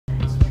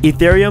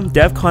Ethereum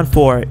Devcon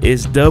 4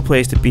 is the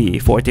place to be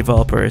for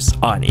developers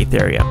on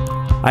Ethereum.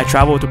 I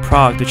traveled to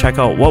Prague to check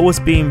out what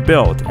was being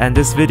built, and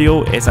this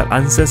video is an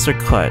uncensored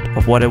cut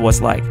of what it was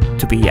like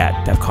to be at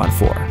Devcon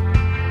 4.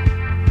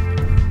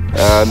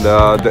 And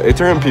the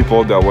Ethereum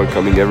people that were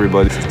coming,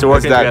 everybody. They're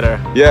working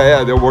together.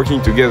 Yeah, they're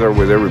working together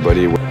with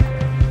everybody.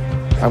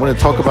 I'm going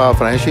to talk about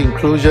financial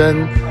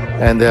inclusion,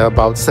 and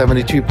about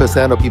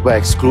 72% of people are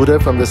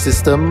excluded from the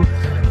system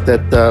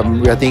that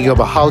we are thinking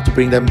about how to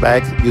bring them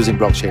back using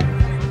blockchain.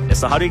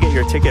 So how do you get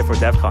your ticket for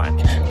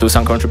Devcon? Do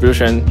some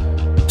contribution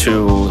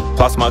to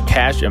Plasma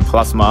Cash and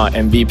Plasma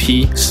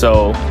MVP.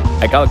 So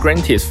I got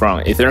grantees from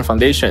Ethereum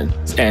Foundation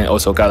and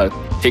also got a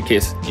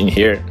tickets in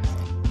here.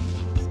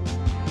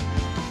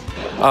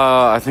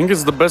 I think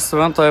it's the best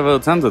event I ever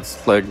attended,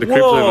 like the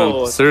crypto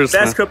event. Seriously.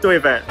 Best crypto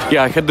event.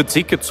 Yeah, I had the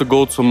ticket to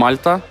go to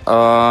Malta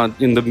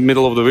in the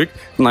middle of the week,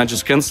 and I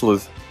just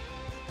canceled it.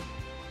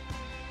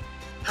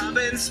 Hub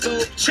and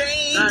spoke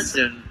chains. That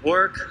didn't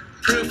work.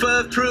 Proof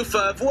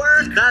of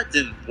work. That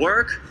didn't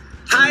work.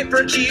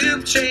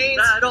 Hypercube chains.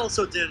 That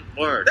also didn't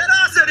work. That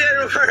also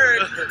didn't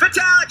work.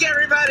 Vitalik,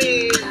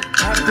 everybody.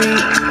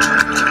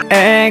 Happy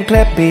and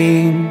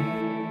clapping.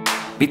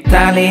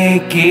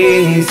 Vitalik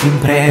is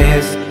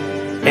impressed.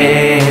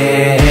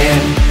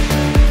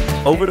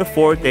 Over the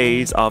 4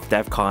 days of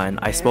Devcon,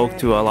 I spoke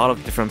to a lot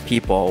of different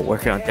people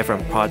working on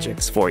different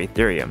projects for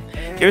Ethereum.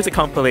 Here's a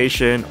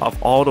compilation of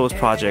all those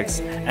projects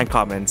and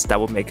comments that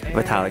will make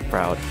Vitalik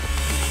proud.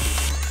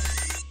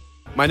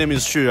 My name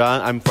is Xu Yuan.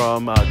 I'm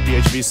from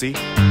DHVC.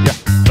 Yeah.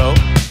 Hello.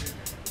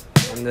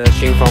 And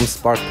Xing from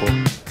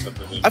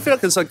Sparkpool. I feel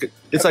like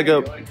it's like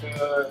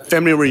a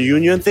family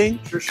reunion thing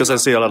because I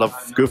see a lot of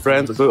good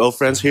old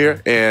friends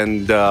here,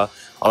 and a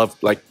lot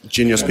of like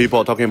genius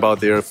people talking about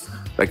their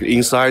like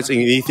insights in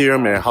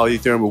Ethereum and how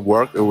Ethereum will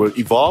work, it will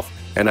evolve,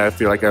 and I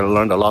feel like I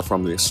learned a lot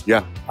from this.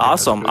 Yeah.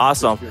 Awesome.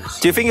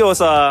 Do you think it was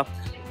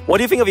what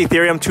do you think of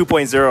Ethereum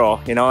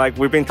 2.0? You know, like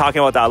we've been talking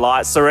about that a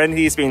lot.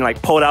 Serenity's been like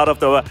pulled out of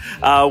the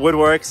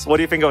woodworks. What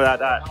do you think of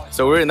that?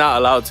 So we're not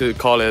allowed to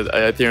call it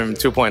Ethereum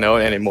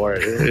 2.0 anymore,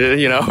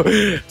 you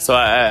know. So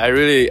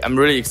I'm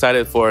really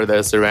excited for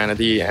the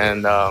Serenity,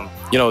 and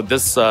you know,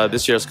 this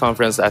year's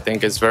conference I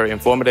think is very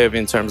informative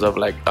in terms of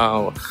like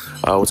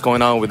what's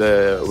going on with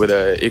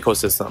the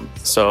ecosystem.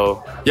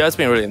 So yeah, it's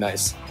been really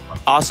nice.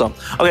 Awesome.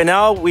 Okay,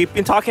 now we've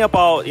been talking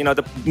about, you know,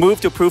 the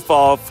move to proof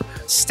of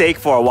stake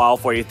for a while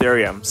for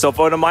Ethereum. So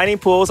for the mining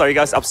pools, are you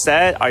guys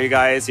upset? Are you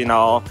guys,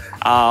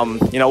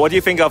 what do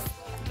you think of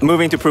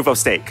moving to proof of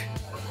stake?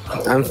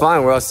 I'm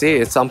fine. We'll see.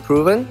 It's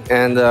unproven,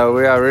 and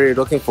we are really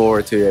looking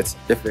forward to it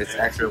if it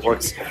actually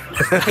works.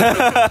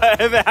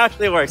 If it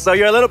actually works. So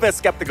you're a little bit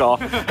skeptical.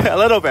 A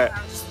little bit.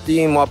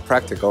 Being more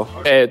practical.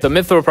 The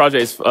Mithril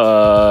project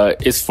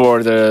is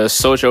for the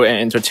social and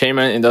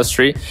entertainment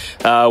industry.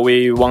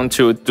 We want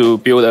to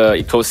build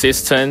an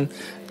ecosystem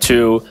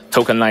to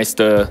tokenize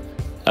the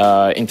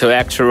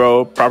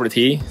intellectual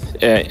property,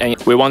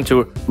 and we want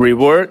to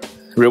reward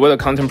the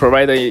content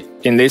provider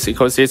in this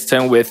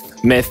ecosystem with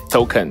Myth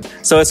token.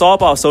 So it's all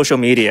about social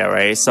media,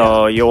 right?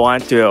 So you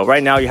want to,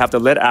 right now you have the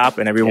Lit app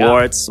and it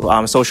rewards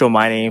social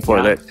mining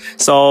for Lit.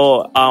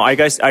 So are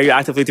you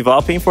actively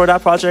developing for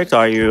that project? Or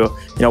are you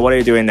what are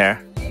you doing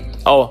there?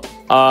 Oh,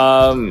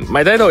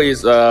 my title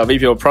is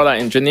VP of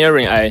Product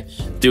Engineering. I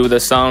do the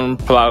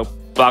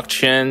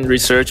blockchain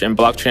research and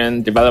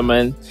blockchain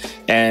development,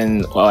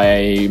 and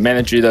I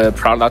manage the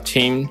product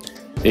team.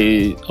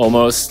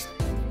 Almost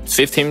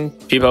 15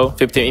 people,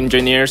 15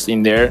 engineers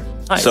in there.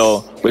 Nice.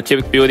 So we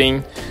keep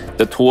building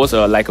the tools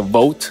like a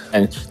vote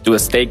and do a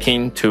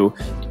staking to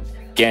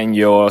gain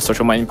your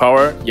social mining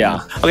power.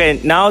 Yeah. Okay,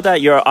 now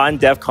that you're on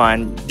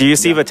Devcon, do you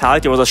see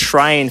Vitalik? There was a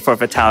shrine for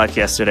Vitalik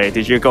yesterday.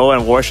 Did you go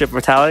and worship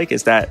Vitalik?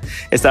 Is that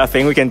a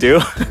thing we can do?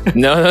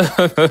 No.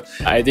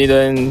 I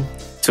didn't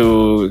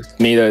to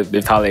meet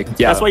Vitalik.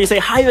 Yeah. That's why you say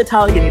hi,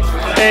 Vitalik.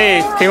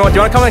 Hey, do you want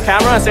to come on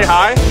camera and say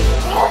hi?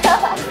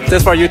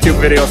 Just for YouTube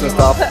videos and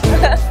stuff.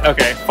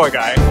 Okay, poor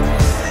guy.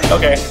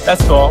 Okay,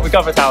 that's cool. We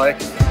got Vitalik.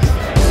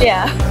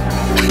 Yeah.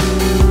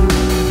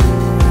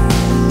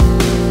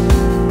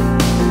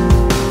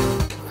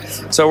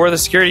 So we're the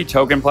security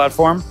token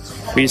platform.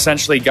 We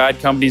essentially guide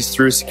companies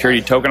through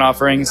security token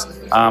offerings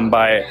through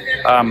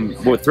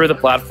the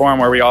platform,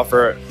 where we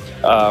offer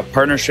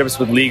partnerships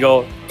with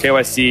legal,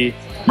 KYC,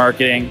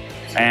 marketing,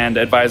 and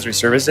advisory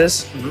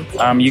services.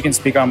 You can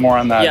speak on more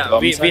on that. Yeah,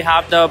 we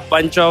have the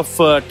bunch of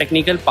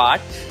technical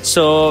part.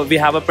 So we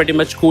have a pretty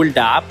much cool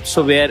dApp,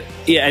 so where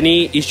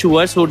any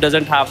issuers who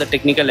doesn't have the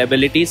technical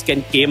abilities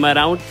can came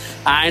around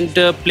and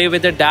play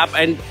with the dApp,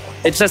 and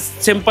it's a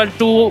simple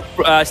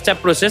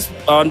two-step process.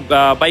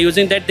 By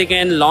using that, they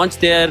can launch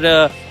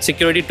their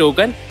security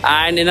token,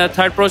 and in a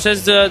third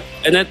process,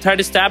 in a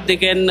third step, they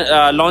can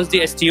launch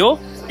the STO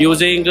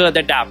using the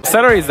dApp.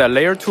 Celer is a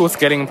layer 2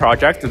 scaling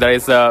project that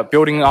is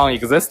building on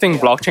existing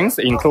blockchains,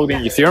 including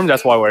Ethereum.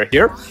 That's why we're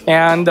here.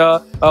 And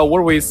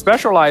what we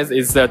specialize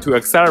is to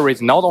accelerate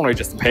not only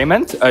just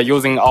payment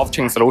using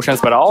off-chain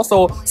solutions, but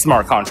also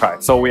smart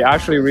contracts. So we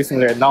actually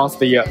recently announced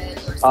the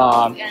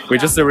we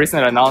just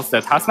recently announced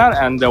the testnet,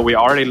 and we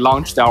already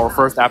launched our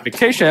first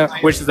application,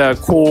 which is a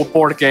cool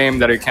board game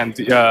that you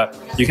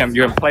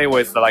can play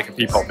with like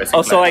people. Basically.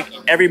 Oh, so like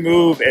every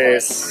move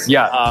is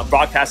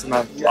broadcasted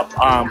on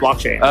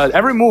blockchain.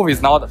 Every move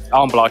is not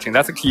on blockchain.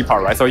 That's the key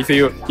part, right? So if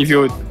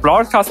you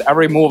broadcast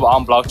every move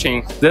on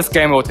blockchain, this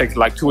game will take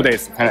like 2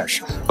 days to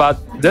finish. But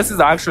this is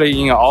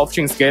actually in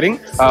off-chain scaling.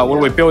 What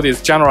we build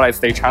is generalized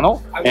state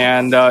channel,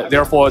 and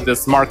therefore the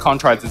smart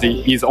contract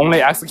is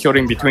only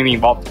executing between the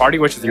involved party,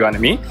 which is you and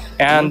me,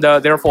 and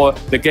therefore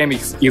the game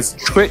is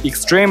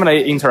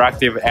extremely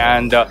interactive,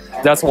 and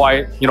that's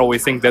why we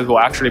think this will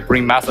actually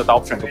bring mass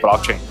adoption to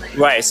blockchain.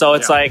 Right. So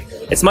it's like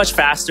it's much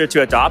faster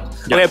to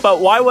adopt. Okay,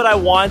 but why would I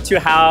want to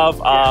have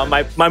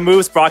my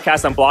moves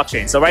broadcast on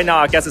blockchain? So right now,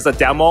 I guess it's a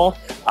demo.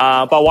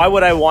 But why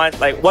would I want,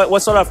 like,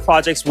 what sort of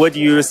projects would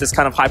use this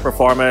kind of high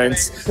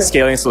performance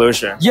scaling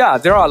solution? Yeah,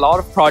 there are a lot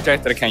of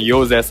projects that can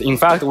use this. In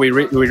fact, we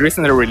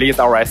recently released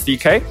our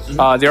SDK.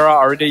 There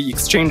are already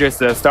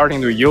exchanges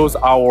starting to use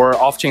our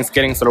off-chain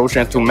scaling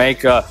solutions to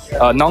make a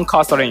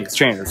non-custody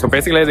exchange. So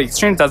basically, the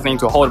exchange doesn't need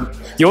to hold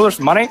users'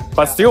 money,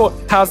 but still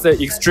has the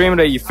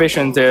extremely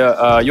efficient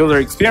user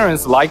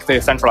experience like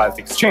the centralized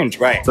exchange.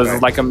 Right. So this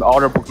is like an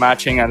order book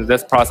matching and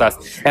this process.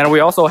 And we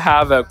also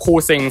have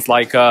cool things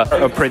like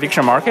a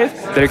prediction market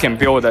that you can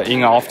build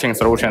in off-chain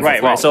solutions. Right,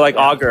 as well. right. So like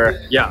Augur,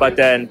 but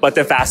then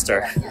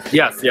faster.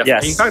 Yes.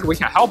 In fact, we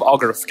can help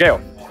Augur scale.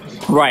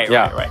 Right.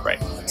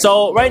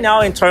 So right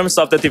now, in terms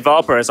of the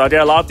developers, are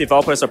there a lot of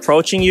developers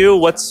approaching you?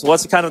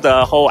 What's kind of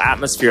the whole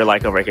atmosphere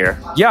like over here?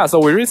 Yeah, so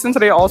we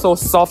recently also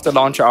soft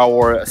launched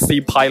our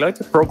C pilot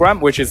program,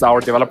 which is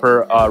our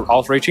developer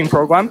outreaching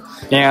program,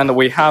 and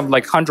we have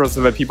like hundreds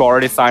of people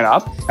already signed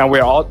up, and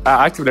we're all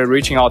actively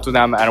reaching out to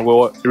them, and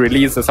we'll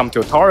release some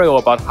tutorial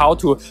about how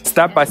to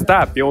step by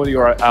step build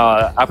your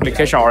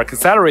application or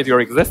accelerate your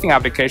existing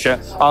application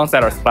on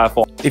Celer's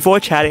platform. Before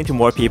chatting to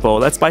more people,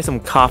 let's buy some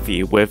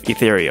coffee with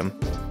Ethereum.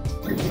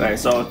 Alright,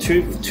 so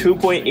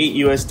 2.8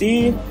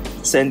 USD,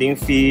 sending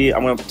fee,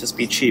 I'm gonna just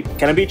be cheap.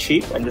 Can I be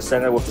cheap and just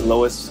send it with the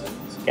lowest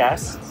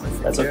gas?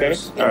 That's okay?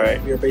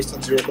 Alright. We are based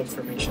on zero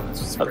confirmation.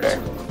 Okay.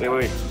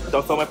 Wait.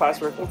 Don't fill my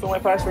password.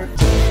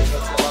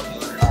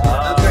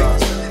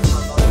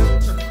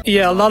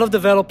 Yeah, a lot of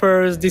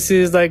developers, this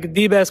is like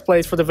the best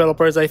place for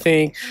developers, I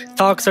think.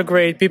 Talks are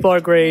great, people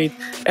are great,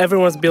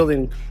 everyone's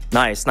building.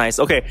 Nice.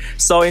 Okay,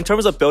 so in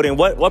terms of building,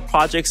 what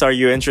projects are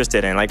you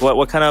interested in? Like,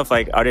 what kind of,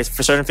 like, are there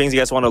certain things you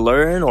guys want to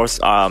learn or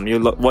you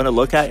want to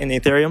look at in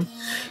Ethereum?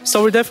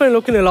 So we're definitely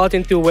looking a lot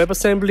into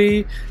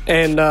WebAssembly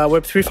and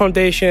Web3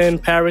 Foundation,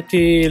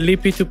 Parity,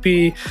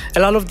 P2P, a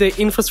lot of the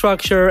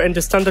infrastructure and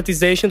the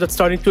standardization that's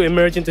starting to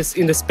emerge in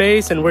the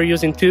space, and we're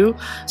using too.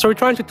 So we're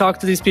trying to talk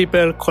to these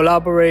people,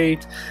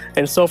 collaborate,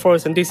 and so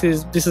forth, and this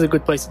is a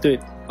good place to do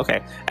it.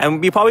 Okay,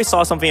 and we probably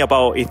saw something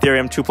about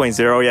Ethereum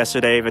 2.0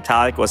 yesterday.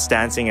 Vitalik was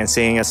dancing and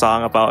singing a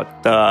song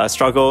about the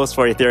struggles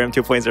for Ethereum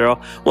 2.0.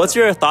 What's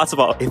your thoughts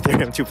about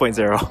Ethereum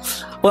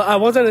 2.0? Well, I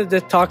wasn't at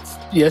the talk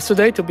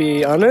yesterday, to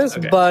be honest,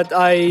 but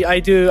I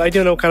do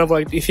know kind of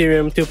like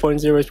Ethereum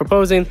 2.0 is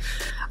proposing.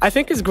 I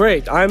think it's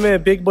great. I'm a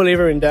big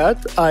believer in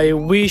that. I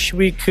wish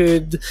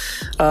Ethereum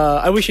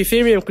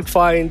could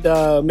find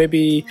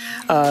maybe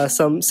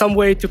some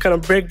way to kind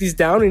of break this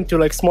down into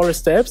like smaller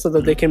steps so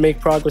that they can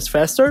make progress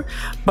faster.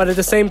 But at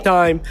the same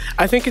time,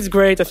 I think it's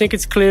great. I think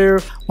it's clear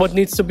what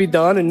needs to be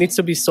done and needs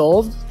to be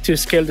solved to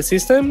scale the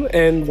system,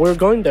 and we're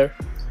going there.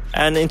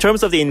 And in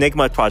terms of the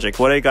Enigma project,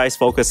 what are you guys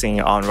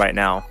focusing on right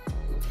now?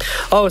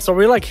 Oh, so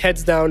we're like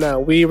heads down now.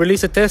 We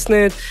release a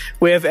testnet.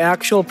 We have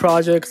actual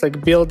projects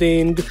like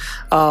building,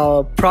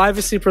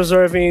 privacy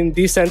preserving,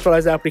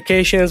 decentralized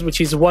applications,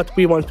 which is what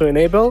we want to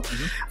enable,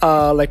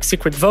 like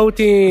secret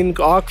voting,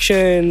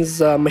 auctions,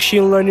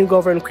 machine learning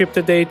over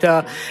encrypted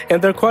data.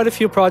 And there are quite a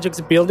few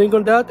projects building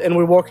on that, and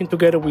we're working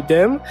together with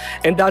them.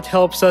 And that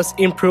helps us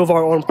improve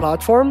our own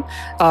platform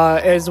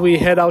as we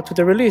head out to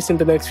the release in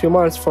the next few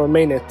months for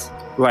mainnet.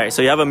 Right,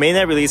 so you have a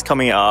mainnet release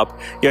coming up.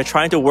 You're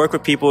trying to work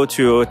with people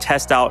to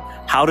test out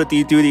how to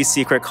do these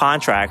secret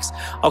contracts.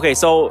 Okay,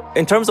 so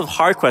in terms of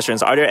hard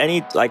questions, are there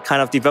any like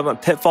kind of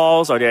development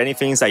pitfalls? Are there any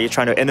things that you're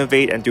trying to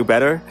innovate and do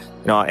better?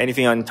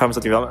 Anything in terms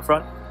of development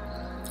front?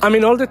 I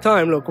mean, all the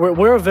time. Look,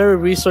 we're a very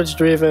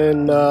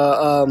research-driven,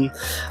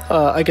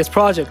 I guess,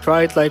 project,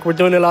 right? Like we're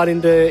doing a lot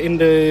in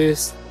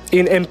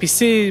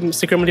MPC,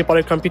 secure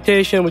multi-party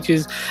computation, which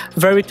is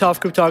very tough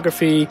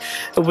cryptography.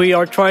 We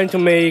are trying to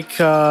make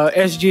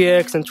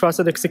SGX and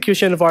trusted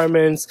execution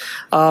environments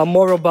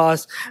more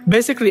robust.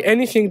 Basically,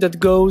 anything that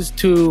goes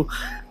to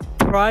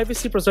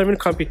privacy-preserving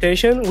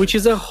computation, which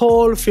is a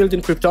whole field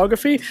in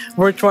cryptography,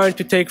 we're trying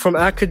to take from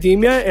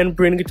academia and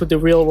bring it to the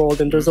real world.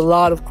 And there's a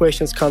lot of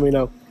questions coming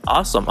up.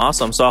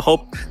 Awesome. So I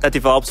hope that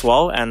develops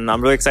well, and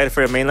I'm really excited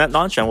for your mainnet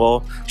launch, and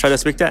we'll try to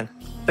speak then.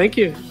 Thank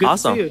you. Good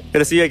awesome. to see you. Good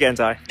to see you again,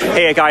 Ty.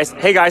 Hey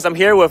guys, I'm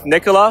here with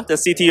Nicola, the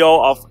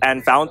CTO of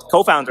and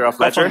co-founder of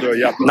Ledger.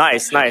 Yeah.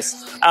 Nice.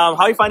 How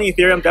are you finding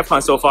Ethereum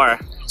Devcon so far?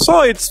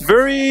 So it's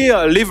very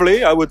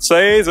lively, I would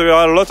say. There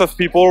are a lot of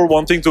people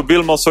wanting to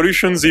build more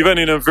solutions, even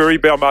in a very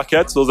bear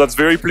market. So that's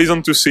very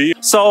pleasant to see.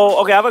 So,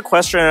 okay, I have a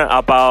question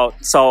about,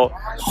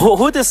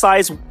 who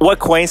decides what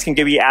coins can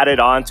be added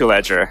on to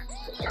Ledger?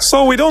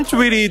 So we don't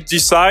really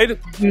decide.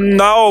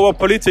 Now our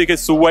politic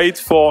is to wait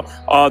for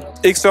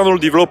external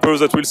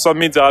developers that will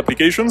submit their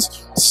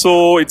applications.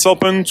 So it's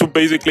open to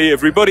basically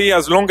everybody.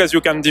 As long as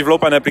you can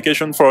develop an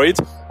application for it,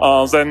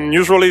 then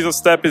usually the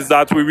step is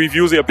that we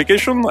review the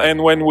application,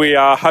 and when we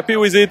are happy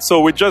with it,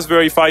 so we just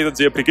verify that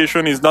the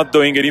application is not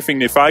doing anything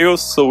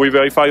nefarious. So we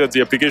verify that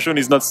the application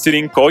is not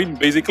stealing coin,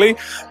 basically.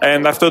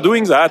 And after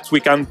doing that,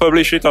 we can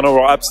publish it on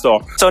our app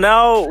store. So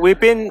now we've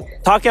been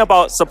talking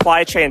about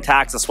supply chain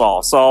attacks as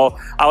well. So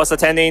I was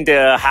attending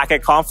the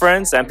Hackett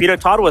conference, and Peter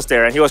Todd was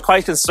there, and he was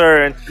quite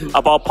concerned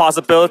about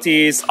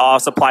possibilities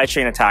of supply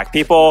chain attack.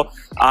 People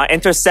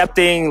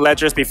intercepting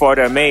ledgers before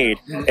they're made.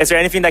 Is there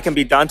anything that can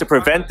be done to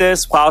prevent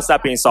this? How's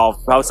that being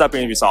solved? How's that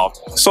being resolved?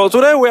 So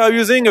today we are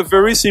using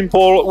very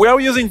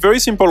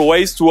simple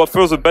ways to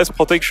offer the best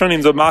protection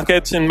in the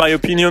market, in my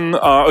opinion,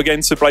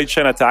 against supply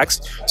chain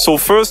attacks. So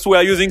first, we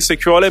are using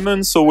secure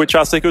elements, so which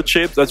are secure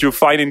chips that you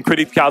find in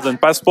credit cards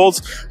and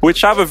passports,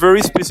 which have a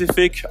very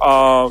specific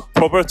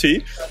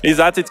property, is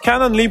that it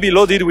can only be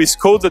loaded with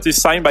code that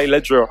is signed by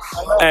Ledger.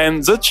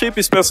 And the chip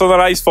is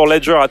personalized for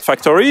Ledger at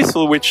factory,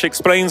 so which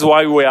explains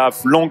why we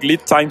have long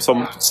lead times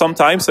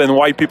sometimes, and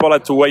why people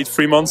had to wait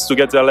 3 months to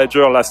get their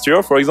Ledger last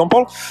year, for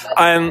example.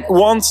 And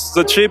once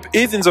the chip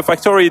is in the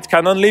factory, it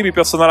can only be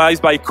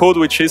personalized by code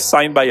which is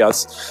signed by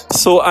us.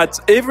 So at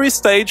every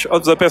stage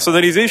of the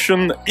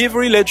personalization,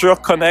 every Ledger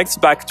connects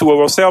back to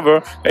our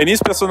server and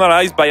is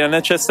personalized by an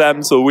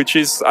HSM, so which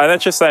is an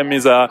HSM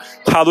is a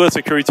hardware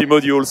security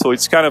module, so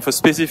it's kind of a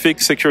specific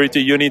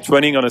security unit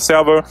running on a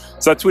server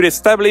that will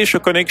establish a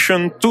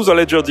connection to the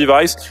Ledger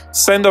device,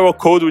 send our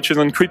code which is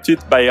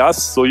encrypted by us,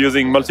 so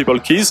using multiple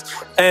keys,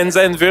 and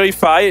then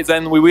verify.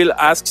 Then we will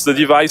ask the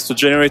device to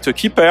generate a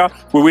key pair.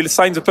 We will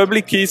sign the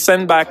public key,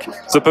 send back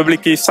the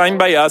public key signed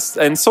by us,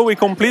 and so we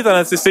complete an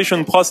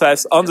attestation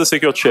process on the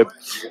secure chip.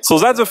 So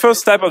that's the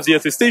first step of the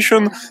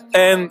attestation,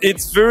 and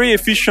it's very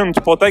efficient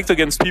to protect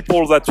against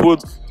people that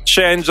would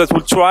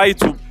try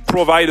to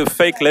provide a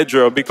fake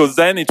ledger, because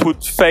then it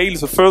would fail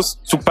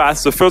to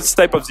pass the first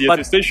step of the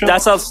attestation.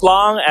 That's as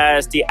long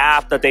as the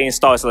app that they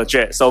install is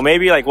legit. So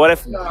maybe like what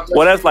if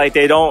like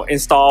they don't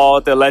install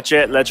the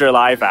legit Ledger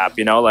Live app,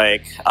 you know,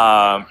 like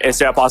is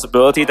there a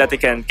possibility that they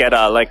can get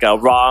a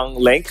wrong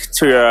link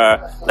to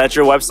your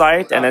Ledger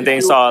website, and then they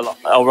install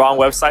a wrong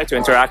website to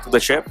interact with the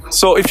chip?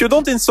 So if you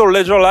don't install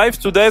Ledger Live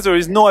today, there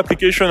is no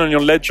application on your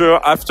Ledger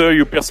after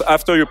you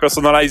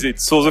personalize it.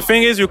 So the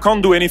thing is, you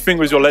can't do anything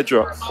with your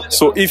Ledger.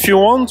 So if you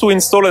want to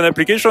install an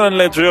application on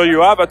Ledger, you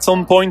have at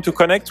some point to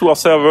connect to our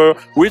server,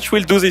 which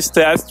will do this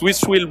test,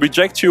 which will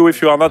reject you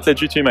if you are not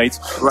legitimate.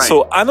 Right.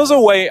 So another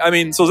way,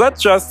 so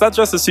that's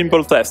just a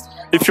simple test.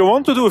 If you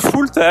want to do a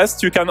full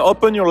test, you can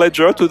open your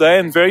Ledger today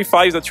and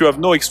verify that you have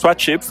no extra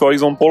chip, for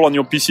example, on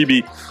your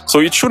PCB. So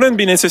it shouldn't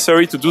be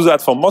necessary to do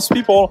that for most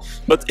people,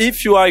 but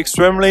if you are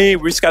extremely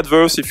risk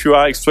adverse, if you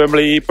are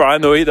extremely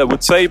paranoid, I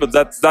would say, but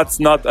that's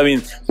not,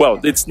 well,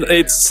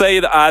 it's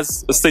said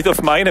as a state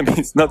of mind.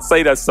 It's not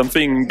said as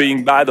something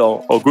being bad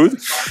or good.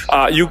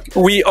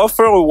 We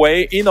offer a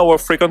way in our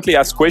frequently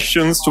asked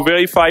questions to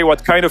verify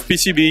what kind of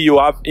PCB you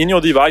have in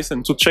your device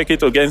and to check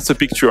it against a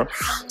picture.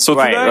 So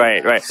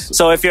right.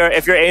 So if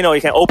you're anal,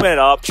 you can open it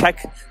up,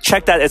 check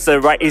that it's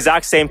the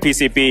exact same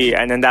PCB,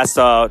 and then that's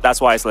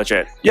why it's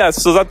legit.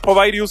 Yes, so that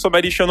provides you some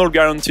additional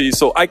guarantees.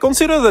 So I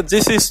consider that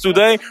this is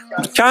today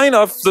kind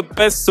of the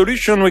best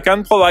solution we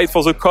can provide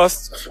for the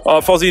cost,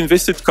 for the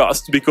invested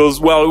cost, because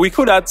well, we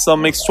could add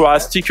some extra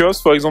stickers,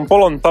 for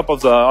example, on top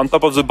of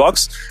the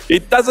box.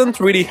 It doesn't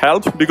really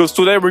help, because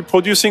today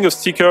reproducing a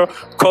sticker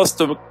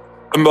costs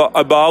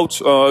about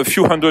a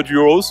few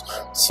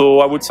 €100. So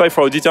I would say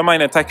for a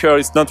determined attacker,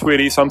 it's not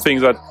really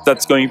something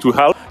that's going to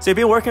help. So you've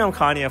been working on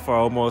Canya for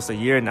almost a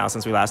year now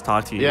since we last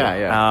talked to you.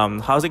 Yeah.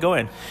 How's it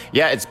going?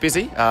 Yeah, it's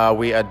busy.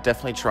 We are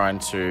definitely trying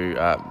to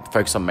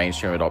focus on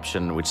mainstream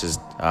adoption, which is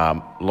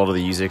a lot of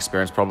the user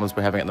experience problems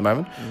we're having at the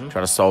moment.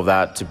 Trying to solve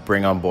that to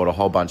bring on board a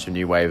whole bunch of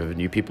new wave of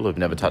new people who've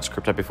never touched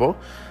crypto before.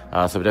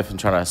 So we're definitely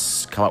trying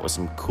to come up with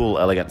some cool,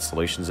 elegant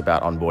solutions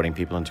about onboarding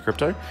people into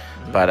crypto.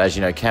 But as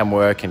you know,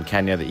 Camwork and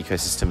Canya, the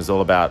ecosystem is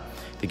all about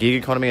the gig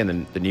economy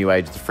and the new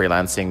age of the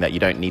freelancing, that you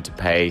don't need to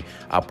pay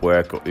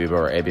Upwork or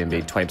Uber or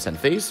Airbnb 20%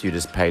 fees. You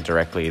just pay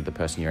directly the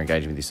person you're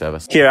engaging with your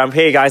service.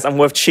 Hey guys, I'm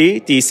with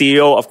Chi, the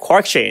CEO of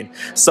Quarkchain.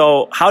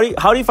 So how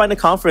do you find the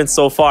conference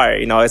so far?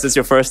 You know, is this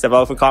your first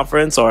developer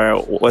conference,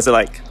 or was it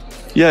like?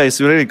 Yeah,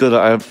 it's really good.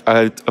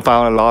 I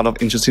found a lot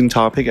of interesting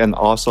topic and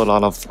also a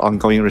lot of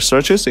ongoing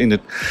researches in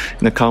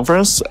the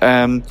conference.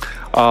 And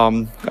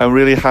I'm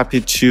really happy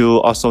to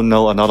also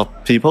know a lot of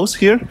people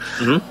here.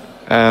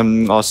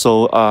 And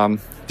also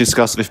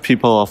discuss with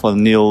people for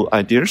new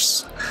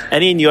ideas.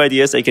 Any new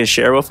ideas that you can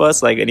share with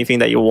us? Like anything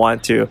that you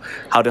want to,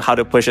 how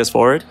to push us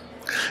forward?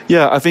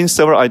 Yeah, I think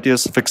several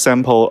ideas. For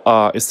example,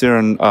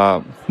 Ethereum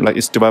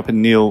is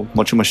developing new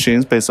virtual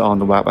machines based on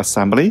the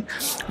WebAssembly.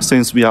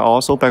 Since we are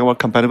also backward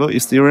compatible with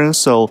Ethereum,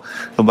 so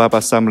the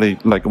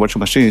WebAssembly like virtual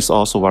machine is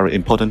also very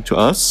important to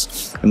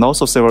us. And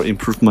also several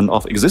improvement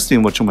of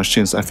existing virtual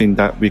machines. I think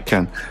that we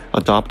can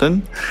adopt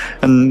them.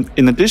 And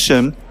in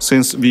addition,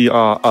 since we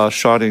are a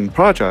sharding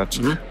project,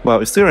 well,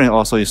 Ethereum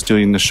also is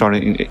doing the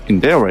sharding in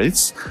their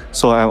rates.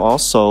 So I'm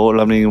also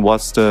learning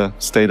what's the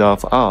state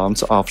of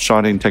art of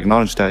sharding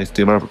technology that is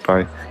developed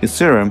by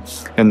Ethereum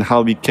and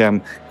how we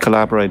can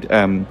collaborate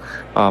and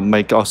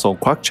make also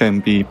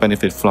Quarkchain be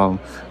benefit from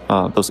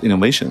those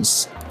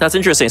innovations. That's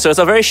interesting. So it's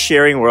a very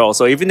sharing world.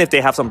 So even if they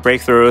have some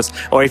breakthroughs,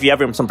 or if you have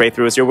some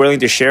breakthroughs, you're willing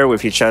to share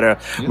with each other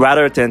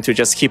rather than to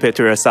just keep it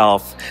to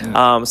yourself.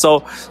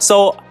 So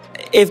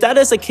if that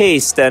is the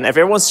case, then if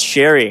everyone's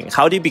sharing,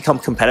 how do you become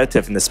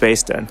competitive in the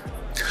space then?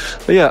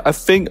 But yeah, I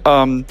think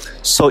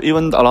so.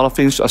 Even a lot of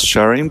things are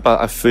sharing,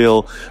 but I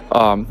feel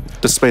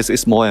the space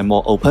is more and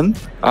more open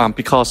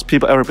because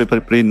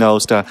everybody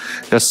knows that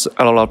there's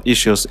a lot of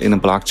issues in the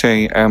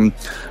blockchain, and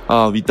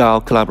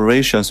without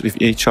collaborations with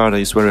each other,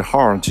 it's very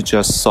hard to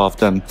just solve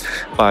them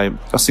by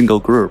a single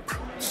group.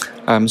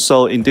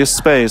 So in this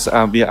space,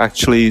 we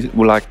actually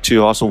would like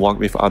to also work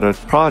with other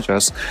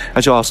projects.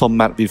 Actually, also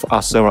met with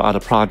several other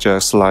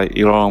projects like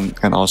Elon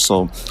and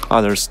also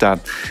others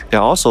that they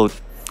also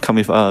come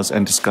with us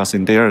and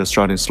discussing their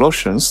sharding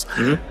solutions.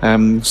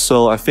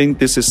 So I think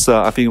this is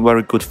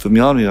very good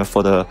familiar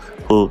for the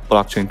whole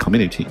blockchain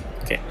community.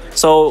 Okay.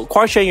 So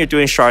Quarkchain, you're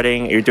doing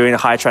sharding, you're doing a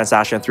high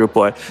transaction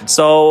throughput.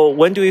 So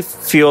when do we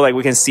feel like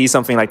we can see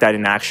something like that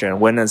in action?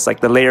 When is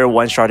like the layer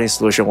 1 sharding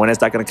solution? When is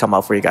that going to come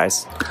out for you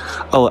guys?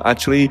 Oh,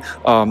 actually,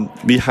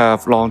 we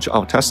have launched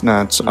our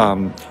testnet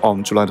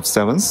on July the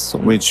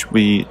 7th, which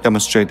we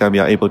demonstrate that we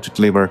are able to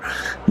deliver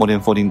more than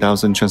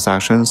 14,000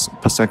 transactions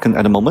per second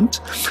at the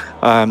moment.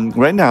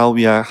 Right now,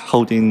 we are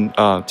holding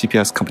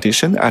TPS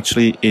competition.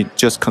 Actually, it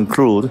just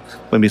concluded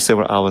maybe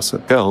several hours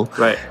ago.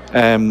 Right.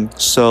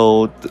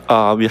 So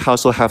we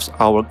also have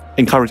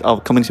encourage our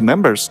community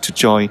members to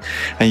join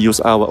and use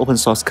our open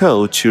source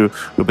code to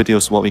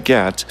reproduce what we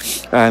get.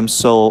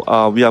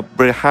 So we are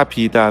very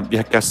happy that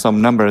we get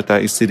some number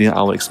that is exceeding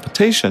our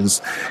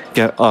expectations,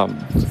 get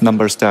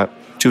numbers that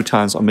 2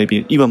 times or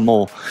maybe even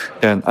more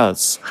than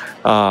us.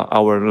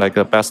 Our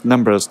best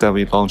numbers that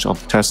we launched on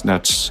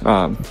testnet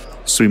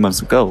 3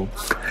 months ago.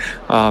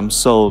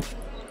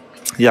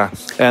 Yeah,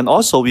 and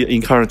also we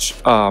encourage,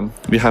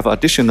 we have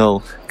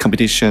additional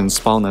competitions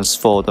bonus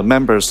for the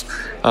members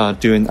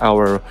during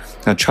our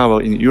travel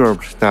in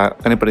Europe, that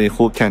anybody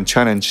who can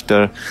challenge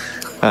the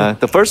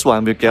first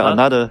one will get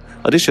another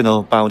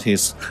additional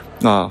bounties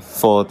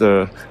for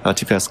the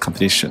TPS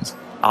competitions.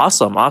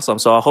 Awesome.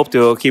 So I hope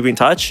to keep in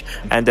touch.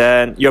 And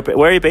then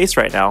where are you based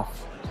right now?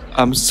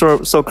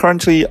 So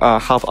currently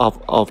half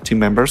of team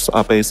members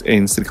are based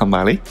in Silicon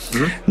Valley,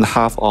 and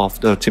half of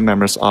the team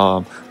members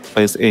are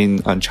based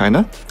in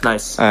China.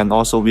 Nice. And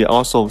also we are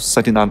also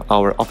setting up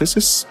our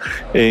offices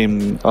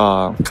in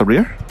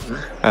Korea,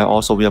 and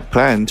also we are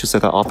planning to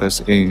set an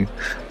office in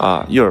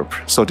Europe.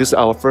 So this is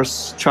our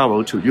first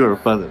travel to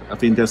Europe, but I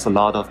think there's a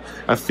lot of,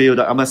 I feel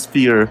the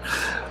atmosphere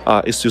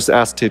is just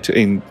as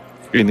in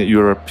the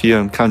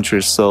European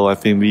countries. So I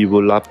think we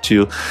would love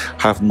to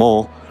have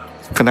more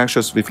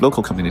connections with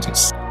local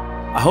communities.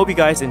 I hope you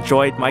guys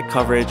enjoyed my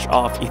coverage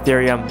of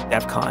Ethereum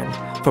Devcon.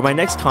 For my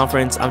next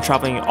conference, I'm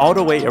traveling all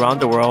the way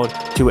around the world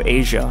to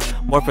Asia,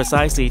 more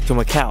precisely to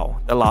Macau,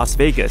 the Las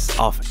Vegas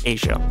of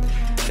Asia.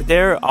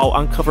 There, I'll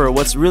uncover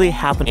what's really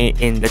happening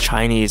in the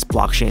Chinese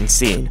blockchain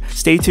scene.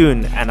 Stay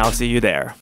tuned, and I'll see you there.